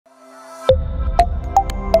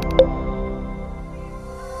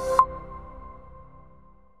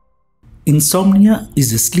Insomnia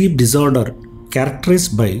is a sleep disorder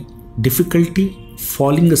characterized by difficulty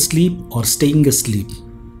falling asleep or staying asleep.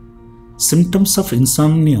 Symptoms of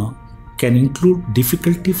insomnia can include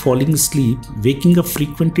difficulty falling asleep, waking up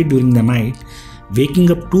frequently during the night, waking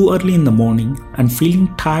up too early in the morning, and feeling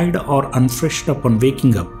tired or unfreshed upon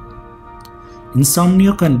waking up.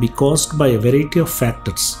 Insomnia can be caused by a variety of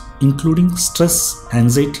factors, including stress,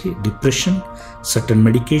 anxiety, depression, certain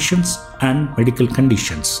medications, and medical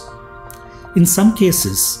conditions. In some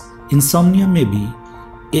cases, insomnia may be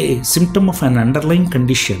a symptom of an underlying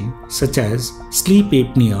condition such as sleep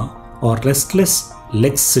apnea or restless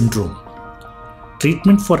legs syndrome.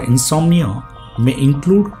 Treatment for insomnia may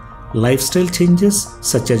include lifestyle changes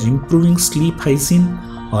such as improving sleep hygiene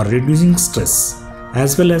or reducing stress,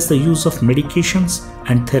 as well as the use of medications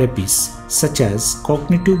and therapies such as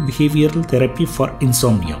cognitive behavioral therapy for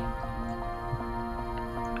insomnia.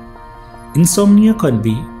 Insomnia can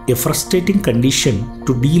be a frustrating condition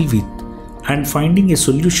to deal with, and finding a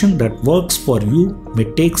solution that works for you may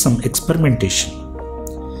take some experimentation.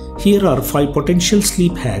 Here are 5 potential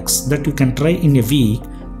sleep hacks that you can try in a week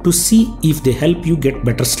to see if they help you get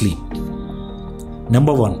better sleep.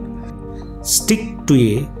 Number 1. Stick to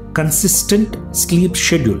a consistent sleep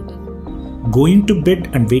schedule. Going to bed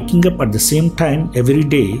and waking up at the same time every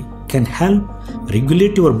day can help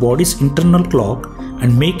regulate your body's internal clock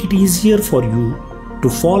and make it easier for you to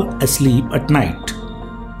fall asleep at night.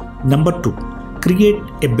 Number 2. Create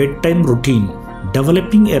a bedtime routine.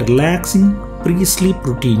 Developing a relaxing pre-sleep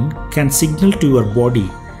routine can signal to your body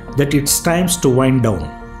that it's time to wind down.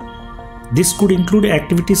 This could include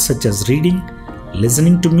activities such as reading,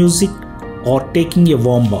 listening to music, or taking a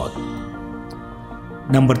warm bath.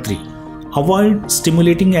 Number 3. Avoid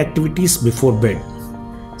stimulating activities before bed.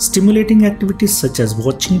 Stimulating activities such as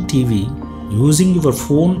watching TV, using your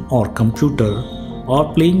phone or computer,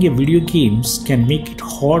 or playing a video games can make it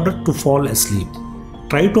harder to fall asleep.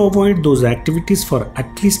 Try to avoid those activities for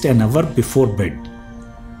at least an hour before bed.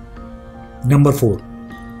 Number 4.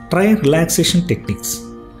 Try relaxation techniques.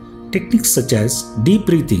 Techniques such as deep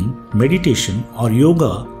breathing, meditation, or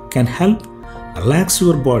yoga can help relax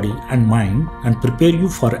your body and mind and prepare you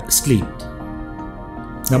for sleep.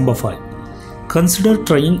 Number 5. Consider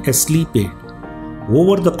trying a sleep aid.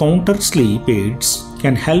 Over-the-counter sleep aids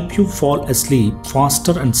can help you fall asleep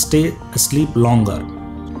faster and stay asleep longer.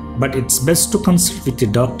 But it's best to consult with a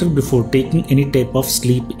doctor before taking any type of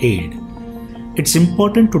sleep aid. It's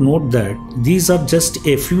important to note that these are just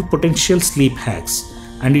a few potential sleep hacks,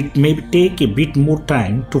 and it may take a bit more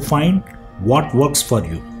time to find what works for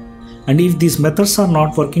you. And if these methods are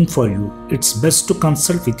not working for you, it's best to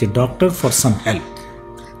consult with a doctor for some help.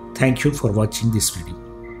 Thank you for watching this video.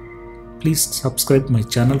 Please subscribe my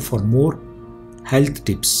channel for more health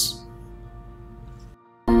tips.